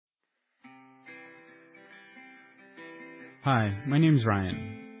Hi, my name's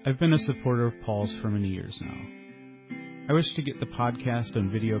Ryan. I've been a supporter of Paul's for many years now. I wish to get the podcast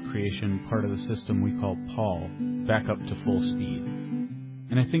and video creation part of the system we call Paul back up to full speed.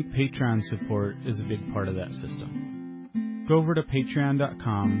 And I think Patreon support is a big part of that system. Go over to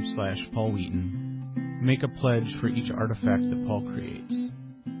patreon.com/Paul Wheaton. Make a pledge for each artifact that Paul creates.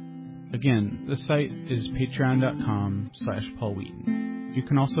 Again, the site is patreon.com/Paul Wheaton. You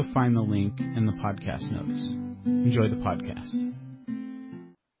can also find the link in the podcast notes. Enjoy the podcast.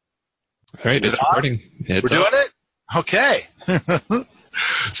 All right, it's recording. We're doing it? Okay.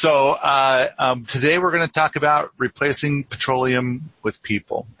 So today we're going to talk about replacing petroleum with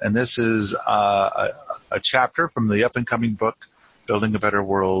people. And this is a chapter from the up-and-coming book, Building a Better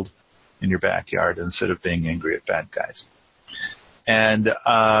World in Your Backyard Instead of Being Angry at Bad Guys. And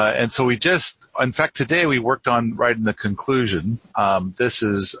so in fact, today we worked on writing the conclusion. This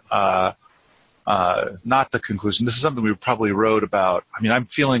is not the conclusion. This is something we probably wrote about. I mean, I'm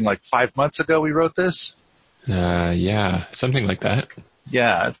feeling like 5 months ago we wrote this. Yeah, something like that.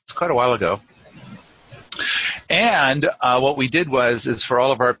 Yeah, it's quite a while ago. And what we did is for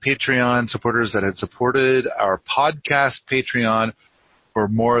all of our Patreon supporters that had supported our podcast Patreon for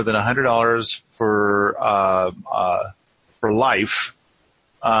more than $100 for life.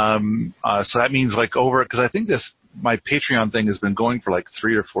 So that means because I think my Patreon thing has been going for like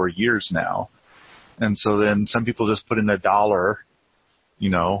 3 or 4 years now. And so then some people just put in $1,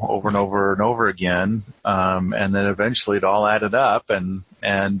 over and over and over again. And then eventually it all added up.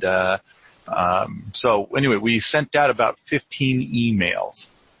 So anyway, we sent out about 15 emails,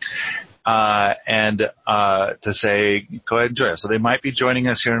 to say, go ahead and join us. So they might be joining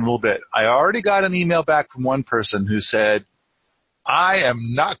us here in a little bit. I already got an email back from one person who said, I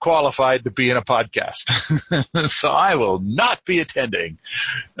am not qualified to be in a podcast, so I will not be attending.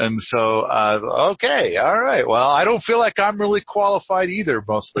 And so, okay, all right. Well, I don't feel like I'm really qualified either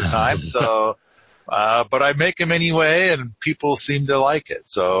most of the time. So, but I make them anyway, and people seem to like it.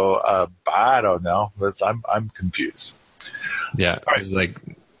 So, I don't know. I'm confused. Yeah, right. It's like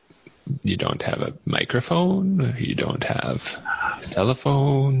you don't have a microphone, you don't have a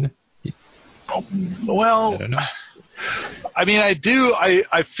telephone. Well, I don't know. I mean, I do.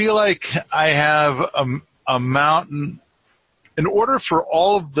 I feel like I have a mountain. In order for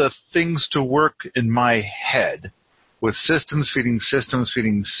all of the things to work in my head with systems feeding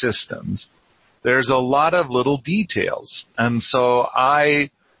systems, there's a lot of little details. And so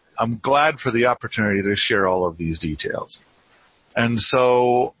I'm glad for the opportunity to share all of these details. And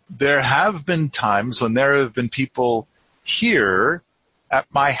so there have been times when there have been people here at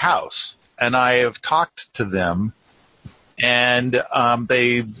my house, and I have talked to them. And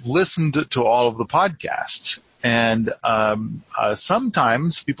they've listened to all of the podcasts. And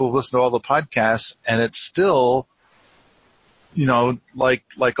sometimes people listen to all the podcasts, and it's still, like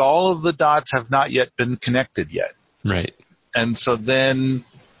all of the dots have not yet been connected yet. Right. And so then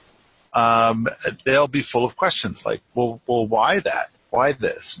they'll be full of questions like, well, why that? Why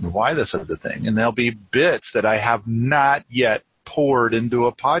this? And why this other thing? And there'll be bits that I have not yet poured into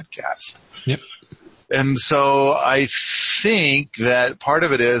a podcast. Yep. And so I think that part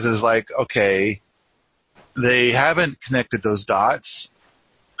of it is like, okay, they haven't connected those dots,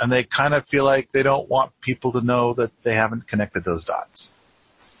 and they kind of feel like they don't want people to know that they haven't connected those dots.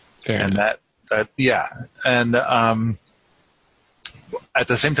 Fair and enough. Yeah. And at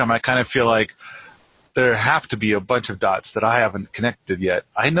the same time, I kind of feel like there have to be a bunch of dots that I haven't connected yet.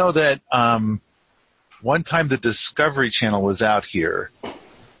 I know that one time the Discovery Channel was out here,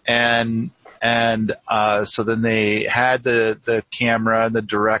 and so then they had the camera and the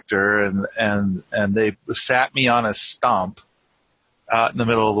director and they sat me on a stump out in the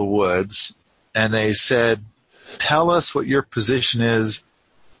middle of the woods, and they said, tell us what your position is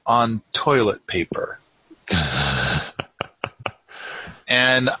on toilet paper.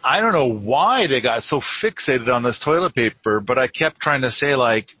 And I don't know why they got so fixated on this toilet paper, but I kept trying to say,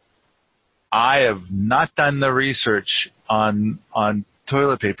 like, I have not done the research on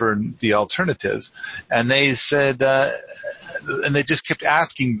toilet paper and the alternatives. And they said, and they just kept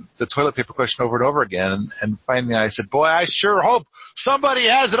asking the toilet paper question over and over again. And finally I said, boy, I sure hope somebody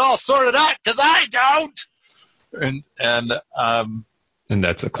has it all sorted out, because I don't. And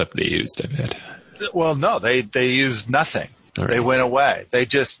that's the clip they used, I bet. Well, no, they used nothing. Right. They went away. They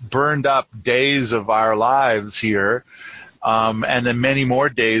just burned up days of our lives here. And then many more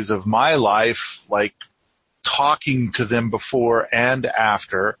days of my life, like, talking to them before and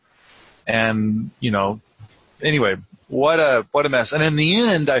after. And, anyway, what a mess. And in the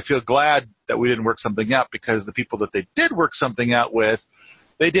end, I feel glad that we didn't work something out, because the people that they did work something out with,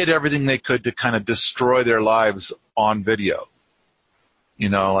 they did everything they could to kind of destroy their lives on video.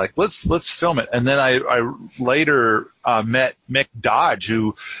 Like let's film it. And then I later met Mick Dodge,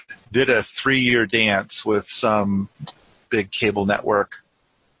 who did a 3-year dance with some big cable network.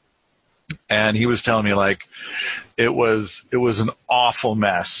 And he was telling me like it was an awful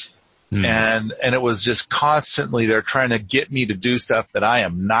mess. And it was just constantly they're trying to get me to do stuff that I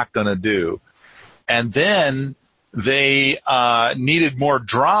am not going to do. And then they needed more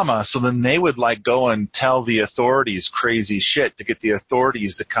drama, so then they would like go and tell the authorities crazy shit to get the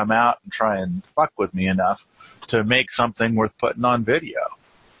authorities to come out and try and fuck with me enough to make something worth putting on video.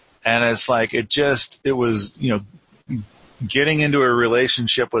 And it's like it was, getting into a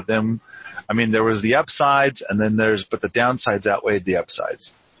relationship with them. I mean, there was the upsides and then but the downsides outweighed the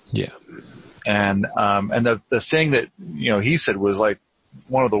upsides. Yeah. And the thing that, he said was like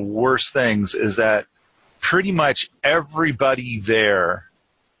one of the worst things is that pretty much everybody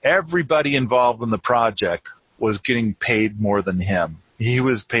involved in the project was getting paid more than him. He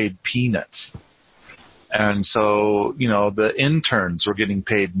was paid peanuts. And so, the interns were getting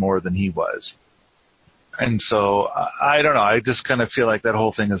paid more than he was. And so I don't know. I just kind of feel like that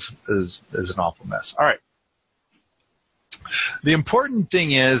whole thing is an awful mess. All right. The important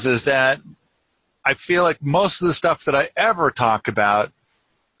thing is that I feel like most of the stuff that I ever talk about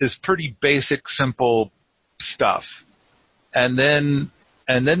is pretty basic, simple stuff. And then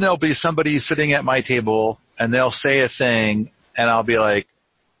there'll be somebody sitting at my table and they'll say a thing and I'll be like,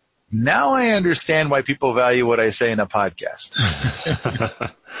 now I understand why people value what I say in a podcast.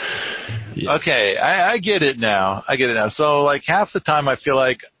 Yeah. Okay. I get it now. So like half the time I feel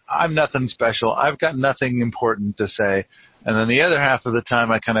like I'm nothing special. I've got nothing important to say. And then the other half of the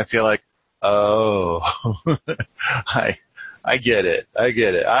time I kind of feel like, oh, I get it.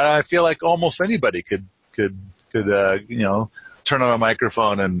 I feel like almost anybody could turn on a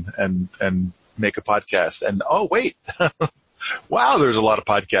microphone and make a podcast. And oh, wait, wow, there's a lot of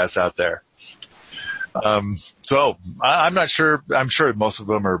podcasts out there. So I'm not sure. I'm sure most of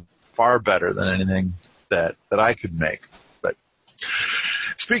them are far better than anything that I could make. But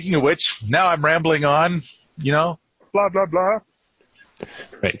speaking of which, now I'm rambling on, blah, blah, blah.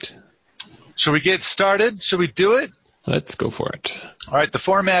 Right. Shall we get started? Shall we do it? Let's go for it. All right. The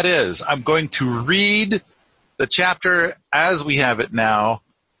format is I'm going to read the chapter as we have it now.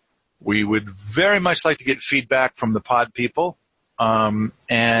 We would very much like to get feedback from the pod people. Is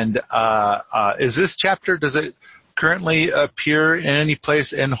this chapter, does it currently appear in any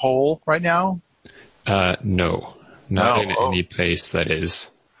place in whole right now? No, not in any place that is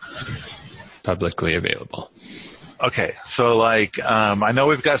publicly available. Okay. So I know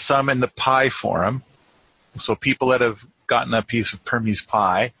we've got some in the pie forum. So people that have gotten a piece of Permies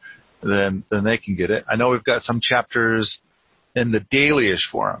pie, then they can get it. I know we've got some chapters in the Dailyish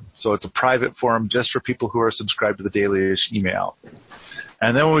forum. So it's a private forum just for people who are subscribed to the Dailyish email.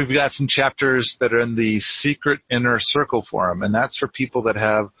 And then we've got some chapters that are in the secret inner circle forum, and that's for people that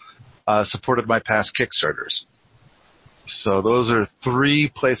have supported my past Kickstarters. So those are 3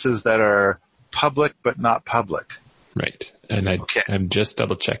 places that are public but not public. Right. And I'm just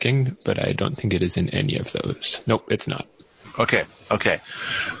double checking, but I don't think it is in any of those. Nope, it's not. Okay.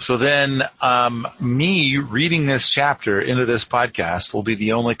 So then me reading this chapter into this podcast will be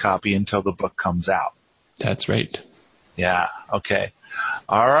the only copy until the book comes out. That's right. Yeah. Okay.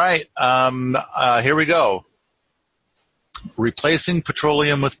 All right. Here we go. Replacing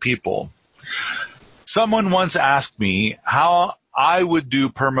petroleum with people. Someone once asked me how I would do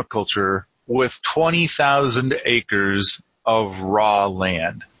permaculture with 20,000 acres of raw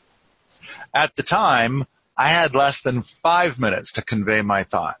land. At the time, I had less than 5 minutes to convey my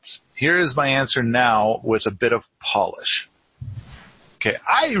thoughts. Here is my answer now with a bit of polish. Okay,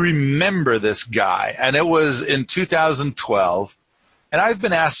 I remember this guy, and it was in 2012, and I've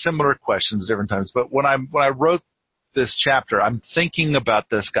been asked similar questions different times, but when I wrote this chapter, I'm thinking about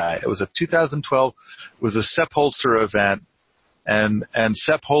this guy. It was a 2012, it was a Sepp Holzer event, and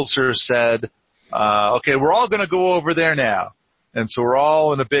Sepp Holzer said, okay, we're all going to go over there now. And so we're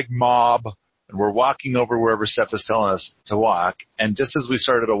all in a big mob, and we're walking over wherever Sepp is telling us to walk. And just as we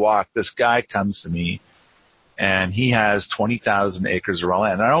started to walk, this guy comes to me, and he has 20,000 acres of raw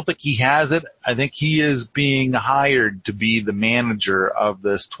land. And I don't think he has it. I think he is being hired to be the manager of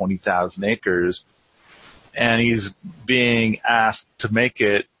this 20,000 acres. And he's being asked to make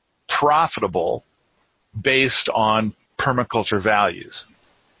it profitable based on permaculture values.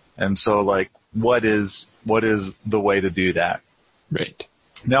 And so, what is the way to do that? Right.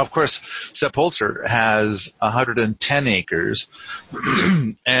 Now, of course, Sepp Holzer has 110 acres.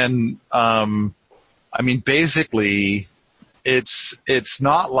 And, basically, it's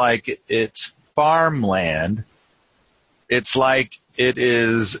not like it's farmland. it's like it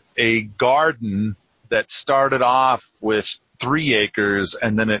is a garden that started off with 3 acres,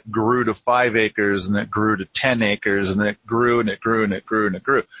 and then it grew to 5 acres, and it grew to 10 acres, and then it grew and it grew and it grew and it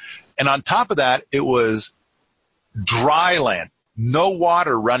grew. And on top of that, it was dry land, no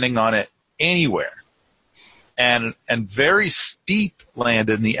water running on it anywhere, and very steep land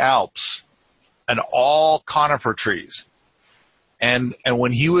in the Alps, and all conifer trees. And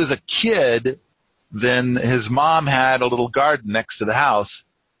when he was a kid, then his mom had a little garden next to the house,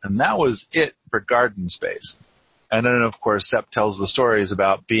 and that was it for garden space. And then, of course, Sepp tells the stories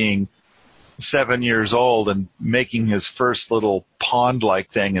about being 7 years old and making his first little pond-like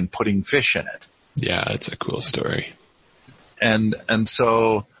thing and putting fish in it. Yeah, it's a cool story. And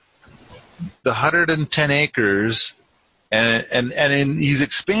so the 110 acres, and he's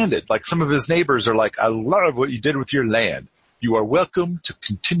expanded. Like, some of his neighbors are like, I love what you did with your land. You are welcome to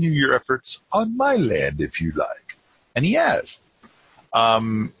continue your efforts on my land if you like. And he has.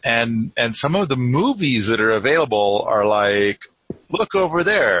 And some of the movies that are available are like, look over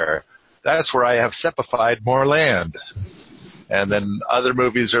there. That's where I have Seppified more land. And then other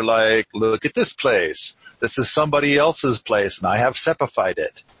movies are like, look at this place. This is somebody else's place, and I have Seppified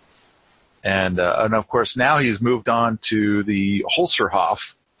it. And of course now he's moved on to the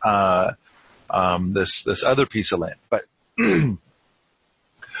Holzerhof, this other piece of land. But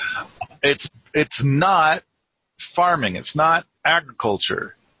it's not farming. It's not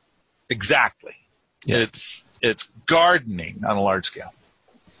agriculture. Exactly. Yeah. It's gardening on a large scale.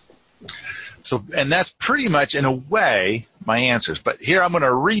 So, and that's pretty much, in a way, my answers. But here I'm going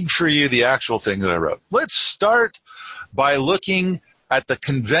to read for you the actual thing that I wrote. Let's start by looking at the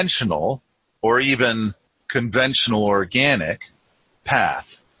conventional, or even conventional organic,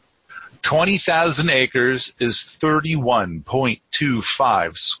 path. 20,000 acres is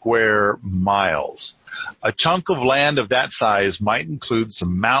 31.25 square miles. A chunk of land of that size might include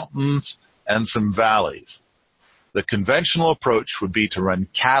some mountains and some valleys. The conventional approach would be to run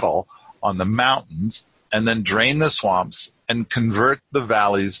cattle on the mountains and then drain the swamps and convert the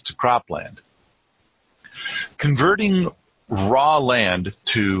valleys to cropland. Converting raw land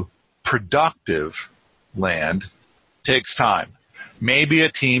to productive land takes time. Maybe a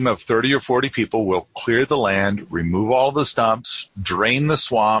team of 30 or 40 people will clear the land, remove all the stumps, drain the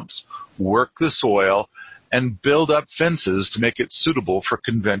swamps, work the soil, and build up fences to make it suitable for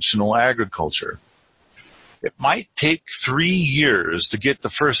conventional agriculture. It might take 3 years to get the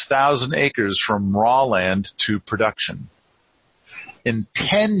first 1,000 acres from raw land to production. In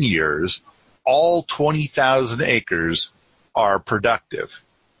 10 years, all 20,000 acres are productive.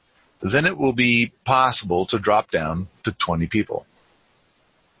 Then it will be possible to drop down to 20 people.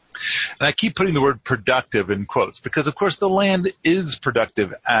 And I keep putting the word productive in quotes because, of course, the land is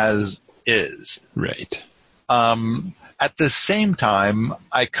productive as is. Right. At the same time,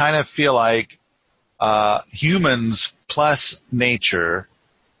 I kind of feel like humans plus nature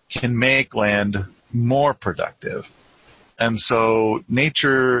can make land more productive. And so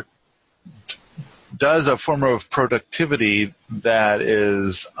nature does a form of productivity that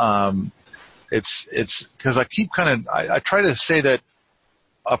is, it's because I keep I try to say that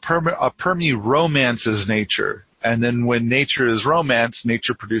a permy romances nature, and then when nature is romanced,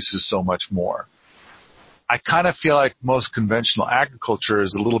 nature produces so much more. I kind of feel like most conventional agriculture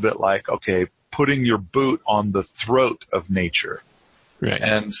is a little bit like, okay, putting your boot on the throat of nature. Right.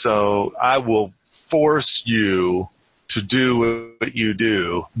 And so I will force you to do what you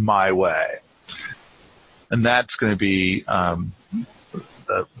do my way. And that's going to be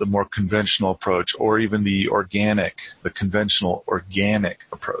the more conventional approach, or even the conventional organic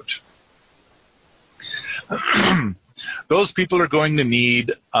approach. Those people are going to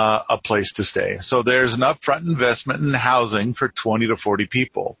need a place to stay. So there's an upfront investment in housing for 20 to 40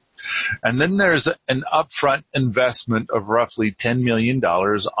 people. And then there's an upfront investment of roughly $10 million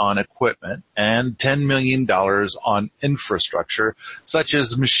on equipment and $10 million on infrastructure, such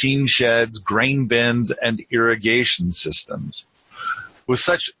as machine sheds, grain bins, and irrigation systems. With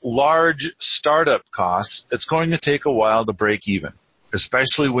such large startup costs, it's going to take a while to break even,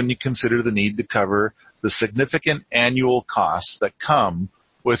 especially when you consider the need to cover the significant annual costs that come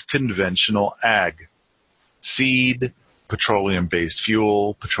with conventional ag. Seed, petroleum-based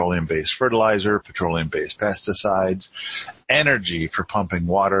fuel, petroleum-based fertilizer, petroleum-based pesticides, energy for pumping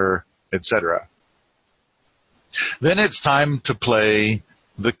water, etc. Then it's time to play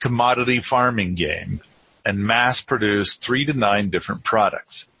the commodity farming game and mass produce 3 to 9 different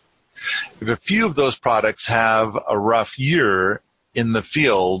products. If a few of those products have a rough year in the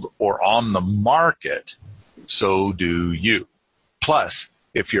field or on the market, so do you. Plus,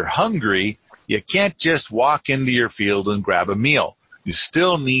 if you're hungry, you can't just walk into your field and grab a meal. You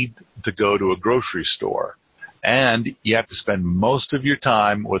still need to go to a grocery store. And you have to spend most of your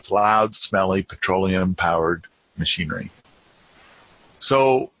time with loud, smelly, petroleum-powered machinery.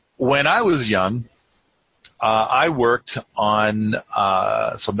 So when I was young, I worked on,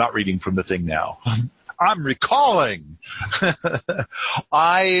 so I'm not reading from the thing now. I'm recalling.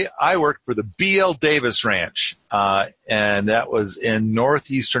 I worked for the B.L. Davis Ranch, and that was in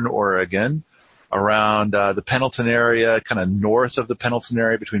northeastern Oregon, around the Pendleton area, kind of north of the Pendleton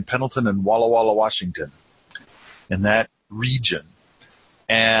area, between Pendleton and Walla Walla, Washington, in that region.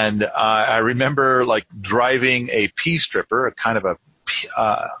 And I remember like driving a pea stripper, a kind of a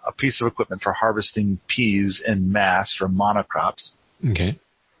piece of equipment for harvesting peas in mass from monocrops. Okay.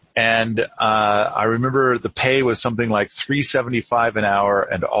 And I remember the pay was something like $3.75 an hour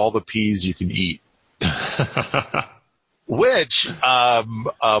and all the peas you can eat. Which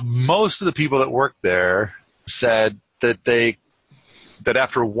most of the people that worked there said that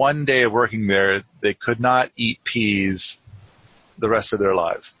after one day of working there, they could not eat peas the rest of their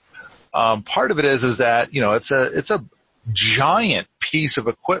lives. Part of it is that, it's a giant piece of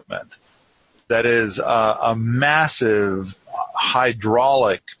equipment that is a massive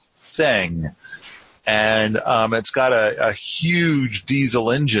hydraulic thing. And it's got a huge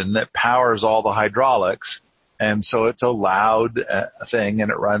diesel engine that powers all the hydraulics. And so it's a loud thing,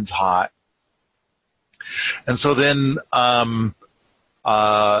 and it runs hot. And so then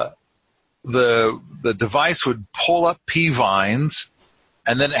the device would pull up pea vines,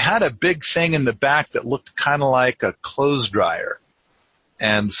 and then it had a big thing in the back that looked kind of like a clothes dryer.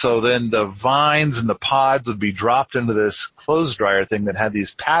 And so then the vines and the pods would be dropped into this clothes dryer thing that had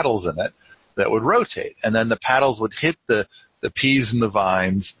these paddles in it that would rotate. And then the paddles would hit the peas and the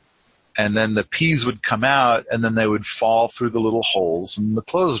vines, and then the peas would come out, and then they would fall through the little holes in the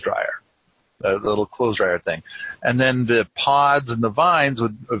clothes dryer, the little clothes dryer thing. And then the pods and the vines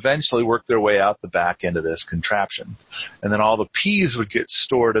would eventually work their way out the back end of this contraption. And then all the peas would get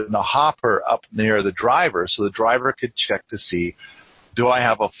stored in a hopper up near the driver, so the driver could check to see, do I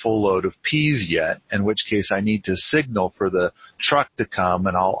have a full load of peas yet? In which case I need to signal for the truck to come,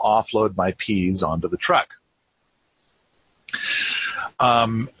 and I'll offload my peas onto the truck.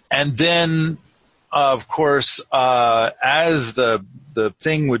 And then, of course, as the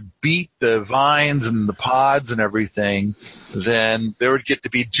thing would beat the vines and the pods and everything, then there would get to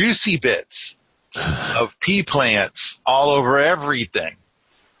be juicy bits of pea plants all over everything.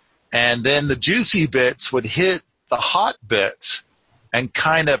 And then the juicy bits would hit the hot bits and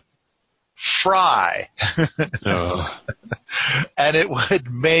kind of fry. Oh. And it would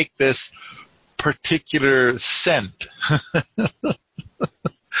make this particular scent.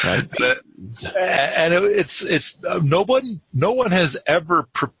 Right. And it's no one has ever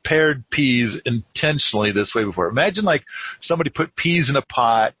prepared peas intentionally this way before. Imagine like somebody put peas in a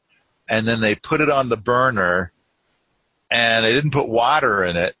pot and then they put it on the burner and they didn't put water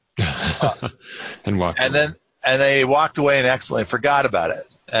in it. And they walked away and accidentally forgot about it.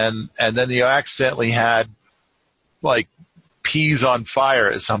 And then you accidentally had like peas on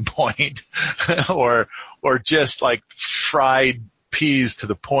fire at some point or just like fried peas to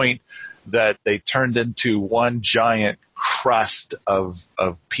the point that they turned into one giant crust of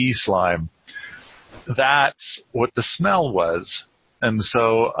pea slime. That's what the smell was. And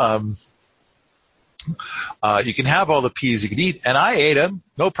so you can have all the peas you can eat, and I ate them,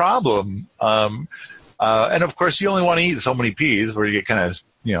 no problem. And of course you only want to eat so many peas where you get kind of,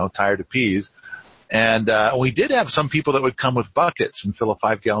 tired of peas. And we did have some people that would come with buckets and fill a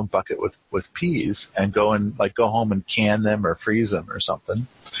 5-gallon bucket with peas and go home and can them or freeze them or something.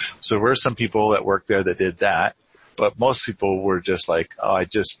 So there were some people that worked there that did that, but most people were just like, I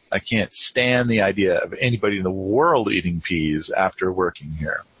can't stand the idea of anybody in the world eating peas after working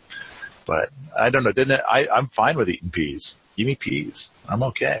here. But I don't know, I'm fine with eating peas. Give me peas. I'm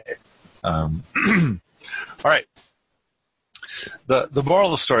okay. All right. The moral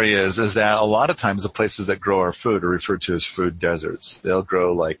of the story is that a lot of times the places that grow our food are referred to as food deserts. They'll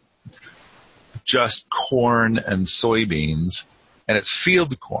grow like just corn and soybeans, and it's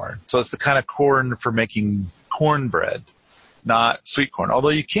field corn. So it's the kind of corn for making cornbread, not sweet corn. Although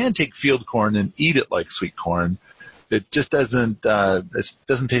you can take field corn and eat it like sweet corn, it just doesn't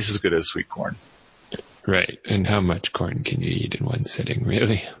taste as good as sweet corn. Right. And how much corn can you eat in one sitting,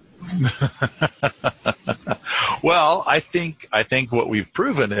 really? Well, I think what we've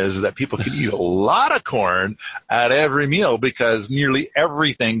proven is that people can eat a lot of corn at every meal because nearly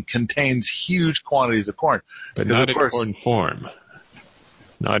everything contains huge quantities of corn. But not in corn form.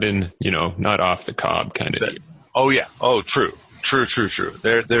 Not in, not off the cob kind of. Oh, yeah. Oh, true. True.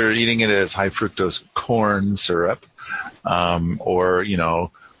 They're eating it as high fructose corn syrup, or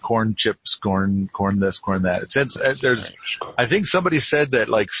corn chips, corn this, corn that. I think somebody said that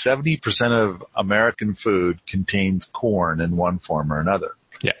like 70% of American food contains corn in one form or another.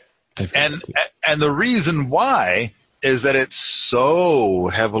 Yeah. And the reason why is that it's so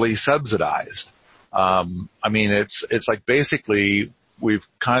heavily subsidized. It's like basically we've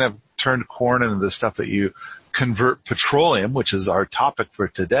kind of turned corn into the stuff that you convert petroleum, which is our topic for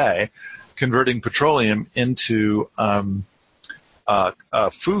today, converting petroleum into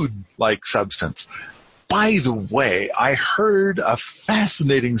food-like substance. By the way, I heard a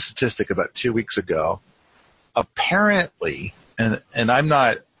fascinating statistic about 2 weeks ago. Apparently,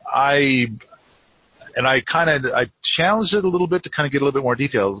 I challenged it a little bit to kind of get a little bit more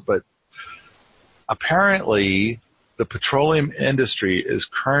details, but apparently the petroleum industry is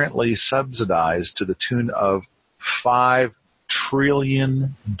currently subsidized to the tune of $5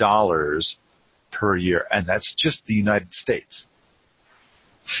 trillion per year, and that's just the United States.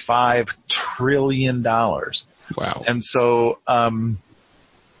 $5 trillion. Wow. And so,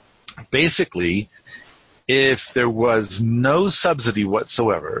 basically, if there was no subsidy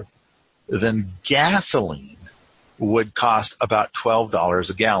whatsoever, then gasoline would cost about $12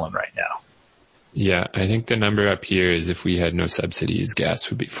 a gallon right now. Yeah, I think the number up here is if we had no subsidies, gas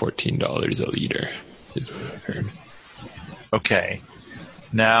would be $14 a liter, is what I've heard. Okay.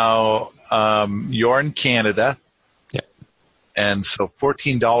 Now, you're in Canada. Yeah. And so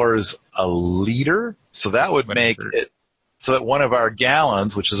 $14 a liter. So that would make it so that one of our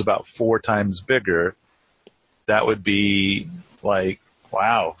gallons, which is about 4 times bigger, that would be like,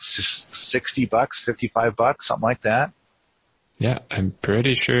 wow, $60, $55, something like that. Yeah, I'm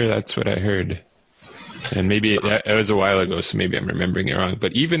pretty sure that's what I heard. And maybe it was a while ago, so maybe I'm remembering it wrong.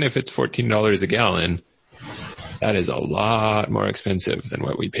 But even if it's $14 a gallon, that is a lot more expensive than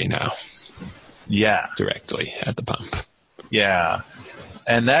what we pay now. Yeah. Directly at the pump. Yeah.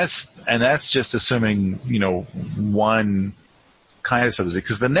 And that's just assuming, one kind of subsidy.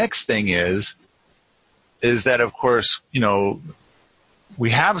 Because the next thing is that, of course,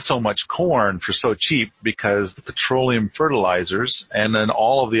 we have so much corn for so cheap because the petroleum fertilizers and then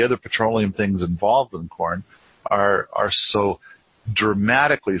all of the other petroleum things involved in corn are so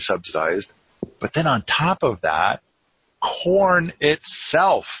dramatically subsidized. But then on top of that, corn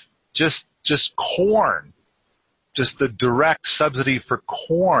itself, just corn, just the direct subsidy for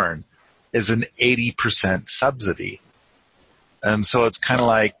corn is an 80% subsidy. And so it's kind of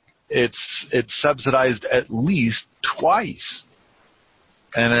like it's subsidized at least twice.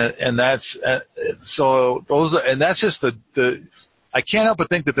 And that's so those are, and that's just the I can't help but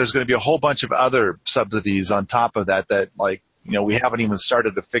think that there's going to be a whole bunch of other subsidies on top of that like we haven't even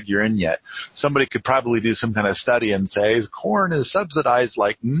started to figure in yet. Somebody could probably do some kind of study and say corn is subsidized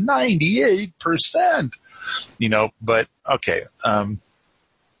like 98%, but okay,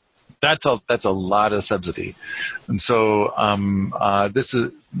 that's a lot of subsidy. And so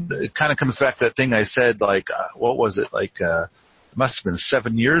it kind of comes back to that thing I said, like what was it, like it must have been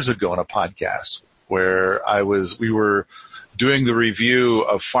 7 years ago on a podcast where we were doing the review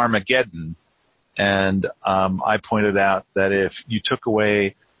of Farmageddon, and I pointed out that if you took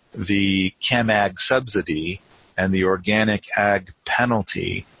away the Chem Ag subsidy and the organic ag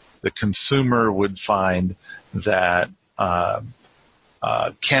penalty, the consumer would find that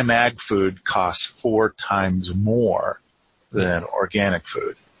Chem Ag food costs 4 times more than organic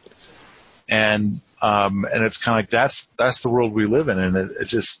food. And it's kind of like that's the world we live in, and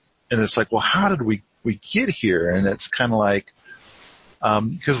it's like, well, how did we get here? And it's kind of like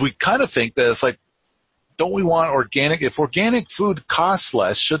because we kind of think that it's like, don't we want organic? If organic food costs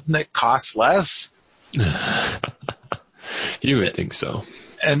less, shouldn't it cost less? You would think so.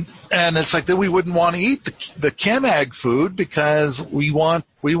 And it's like that we wouldn't want to eat the Chem Ag food because we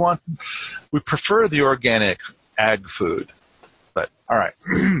prefer the organic ag food. But all right.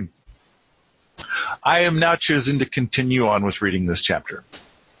 I am now choosing to continue on with reading this chapter.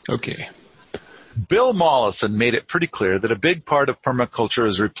 Okay. Bill Mollison made it pretty clear that a big part of permaculture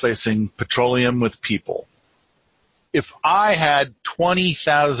is replacing petroleum with people. If I had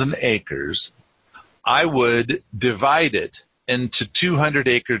 20,000 acres, I would divide it into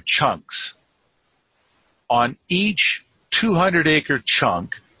 200-acre chunks. On each 200-acre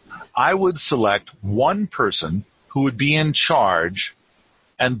chunk, I would select one person who would be in charge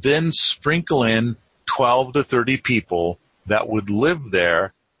and then sprinkle in 12 to 30 people that would live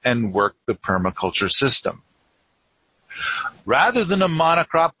there and work the permaculture system. Rather than a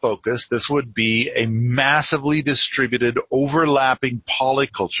monocrop focus, this would be a massively distributed, overlapping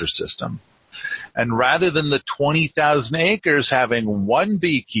polyculture system And rather than the 20,000 acres having one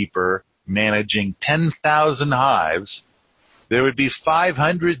beekeeper managing 10,000 hives, there would be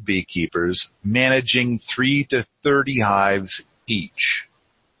 500 beekeepers managing 3 to 30 hives each.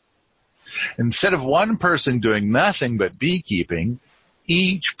 Instead of one person doing nothing but beekeeping,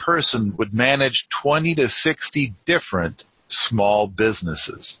 each person would manage 20 to 60 different small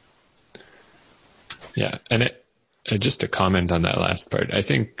businesses. Yeah, and just to comment on that last part, I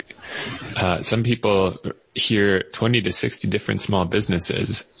think some people hear 20 to 60 different small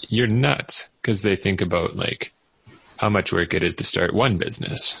businesses. You're nuts, because they think about like how much work it is to start one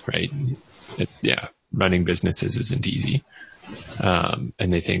business, right? Running businesses isn't easy. And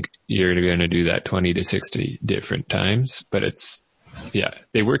they think you're going to do that 20 to 60 different times, but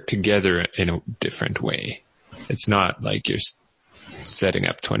they work together in a different way. It's not like you're setting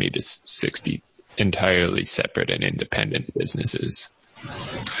up 20 to 60 entirely separate and independent businesses.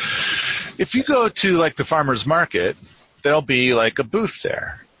 If you go to like the farmer's market, there'll be like a booth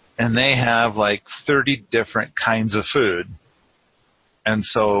there, and they have like 30 different kinds of food. And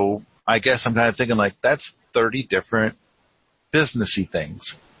so I guess I'm kind of thinking like that's 30 different businessy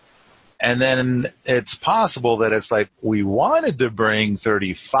things. And then it's possible that it's like we wanted to bring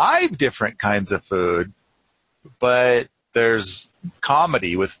 35 different kinds of food, but there's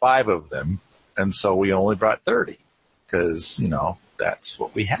comedy with 5 of them. And so we only brought 30 because, that's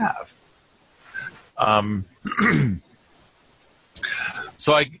what we have.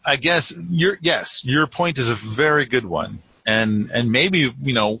 So I guess your point is a very good one. And maybe,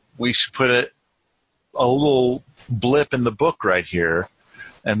 we should put a little blip in the book right here.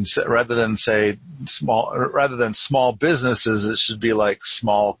 And rather than small businesses, it should be like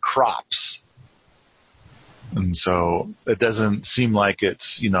small crops. And so it doesn't seem like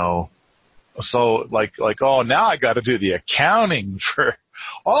it's, so like, oh, now I got to do the accounting for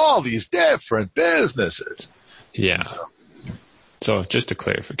all these different businesses. Yeah. So just a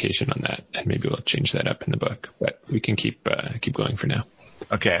clarification on that, and maybe we'll change that up in the book, but we can keep going for now.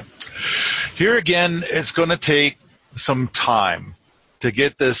 Okay. Here again, it's going to take some time to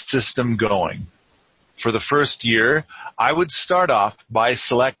get this system going. For the first year, I would start off by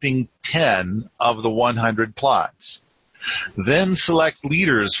selecting 10 of the 100 plots. Then select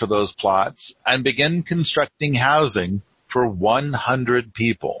leaders for those plots and begin constructing housing for 100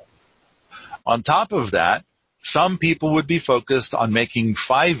 people. On top of that, some people would be focused on making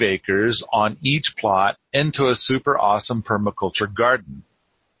 5 acres on each plot into a super awesome permaculture garden.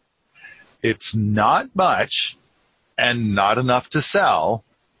 It's not much and not enough to sell,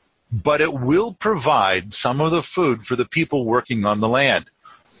 but it will provide some of the food for the people working on the land.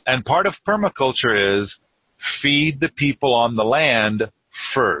 And part of permaculture is feed the people on the land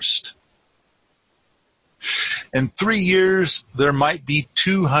first. In 3 years, there might be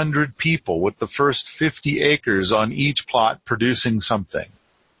 200 people with the first 50 acres on each plot producing something.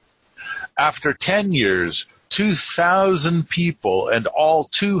 After 10 years, 2,000 people and all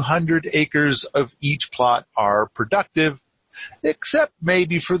 200 acres of each plot are productive, except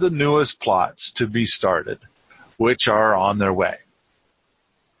maybe for the newest plots to be started, which are on their way.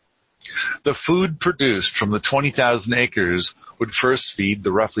 The food produced from the 20,000 acres would first feed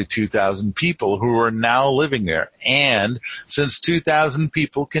the roughly 2,000 people who are now living there. And since 2,000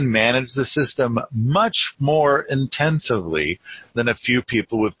 people can manage the system much more intensively than a few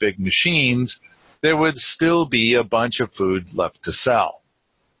people with big machines, there would still be a bunch of food left to sell.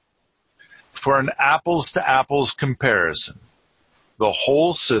 For an apples-to-apples comparison, the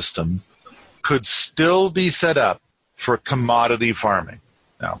whole system could still be set up for commodity farming.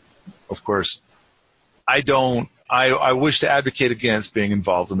 Now, of course, I wish to advocate against being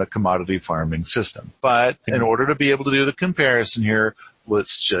involved in a commodity farming system. But in order to be able to do the comparison here,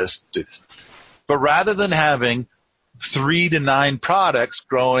 let's just do this. But rather than having 3 to 9 products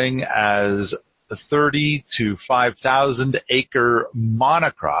growing as 30 to 5,000 acre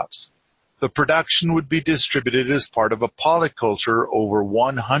monocrops, the production would be distributed as part of a polyculture over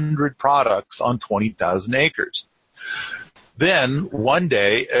 100 products on 20,000 acres. Then, one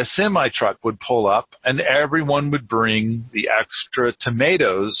day, a semi-truck would pull up and everyone would bring the extra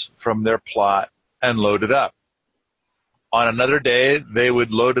tomatoes from their plot and load it up. On another day, they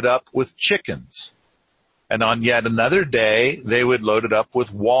would load it up with chickens. And on yet another day, they would load it up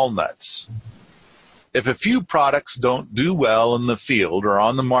with walnuts. If a few products don't do well in the field or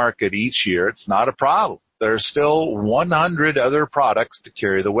on the market each year, it's not a problem. There are still 100 other products to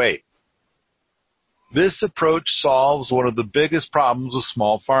carry the weight. This approach solves one of the biggest problems of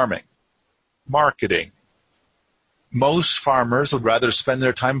small farming: marketing. Most farmers would rather spend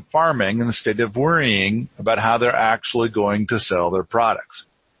their time farming instead of worrying about how they're actually going to sell their products.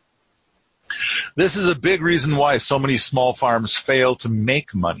 This is a big reason why so many small farms fail to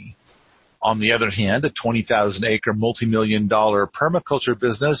make money. On the other hand, a 20,000-acre multi-million-dollar permaculture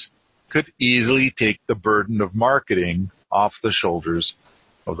business could easily take the burden of marketing off the shoulders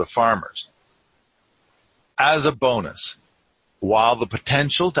of the farmers. As a bonus, while the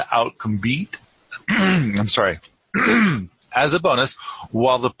potential to outcompete,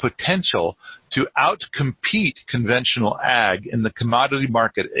 while the potential to outcompete conventional ag in the commodity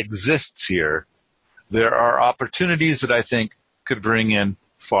market exists here, there are opportunities that I think could bring in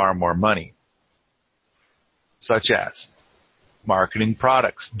far more money, such as marketing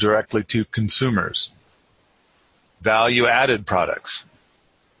products directly to consumers, value-added products,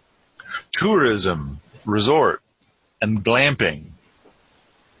 tourism, resort, and glamping,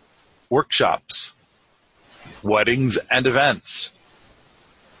 workshops, weddings and events,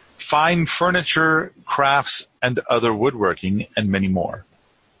 fine furniture, crafts, and other woodworking, and many more.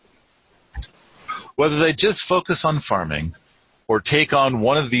 Whether they just focus on farming or take on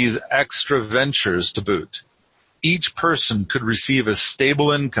one of these extra ventures to boot, each person could receive a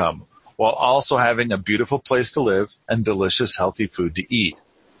stable income while also having a beautiful place to live and delicious, healthy food to eat.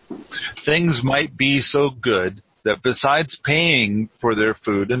 Things might be so good that besides paying for their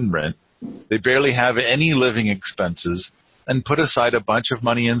food and rent, they barely have any living expenses and put aside a bunch of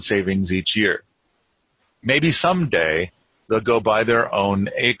money in savings each year. Maybe someday they'll go buy their own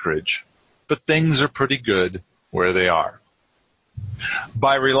acreage, but things are pretty good where they are.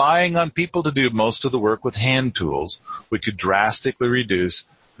 By relying on people to do most of the work with hand tools, we could drastically reduce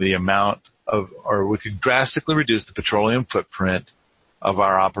the petroleum footprint of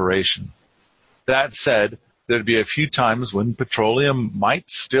our operation. That said, there'd be a few times when petroleum might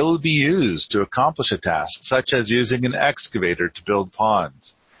still be used to accomplish a task, such as using an excavator to build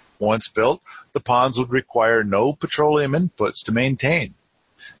ponds. Once built, the ponds would require no petroleum inputs to maintain,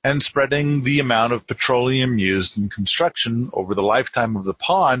 and spreading the amount of petroleum used in construction over the lifetime of the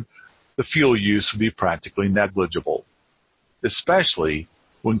pond, the fuel use would be practically negligible, especially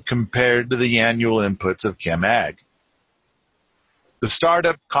when compared to the annual inputs of ChemAg. The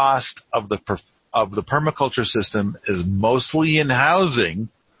startup cost of the permaculture system is mostly in housing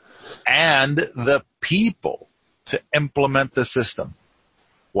and the people to implement the system,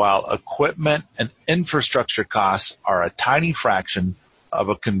 while equipment and infrastructure costs are a tiny fraction of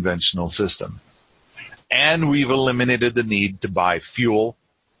a conventional system. And we've eliminated the need to buy fuel,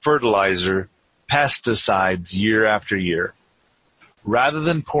 fertilizer, pesticides year after year. Rather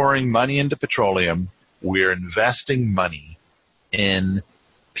than pouring money into petroleum, we're investing money in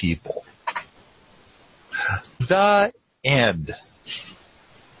people. The end.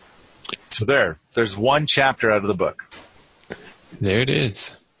 So there's one chapter out of the book. There it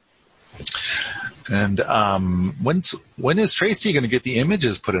is. And when is Tracy going to get the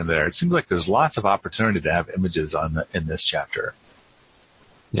images put in there? It seems like there's lots of opportunity to have images in this chapter.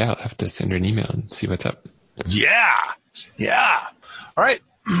 Yeah, I'll have to send her an email and see what's up. Yeah. All right.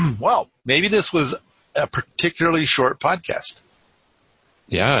 Well, maybe this was a particularly short podcast.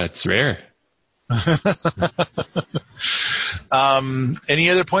 Yeah, it's rare. Any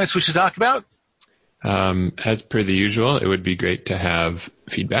other points we should talk about? As per the usual, it would be great to have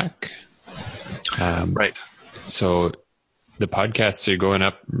feedback. Right. So the podcasts are going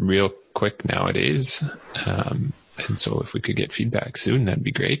up real quick nowadays. And so if we could get feedback soon, that'd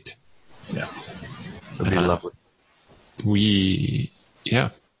be great. Yeah. That'd be lovely.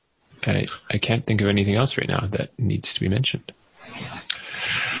 I can't think of anything else right now that needs to be mentioned.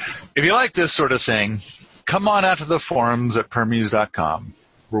 If you like this sort of thing, come on out to the forums at permies.com,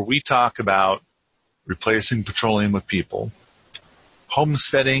 where we talk about replacing petroleum with people,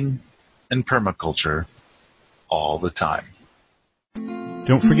 homesteading, and permaculture all the time.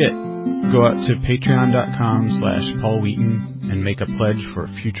 Don't forget, go out to patreon.com/Paul Wheaton and make a pledge for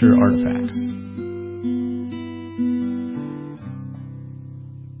future artifacts.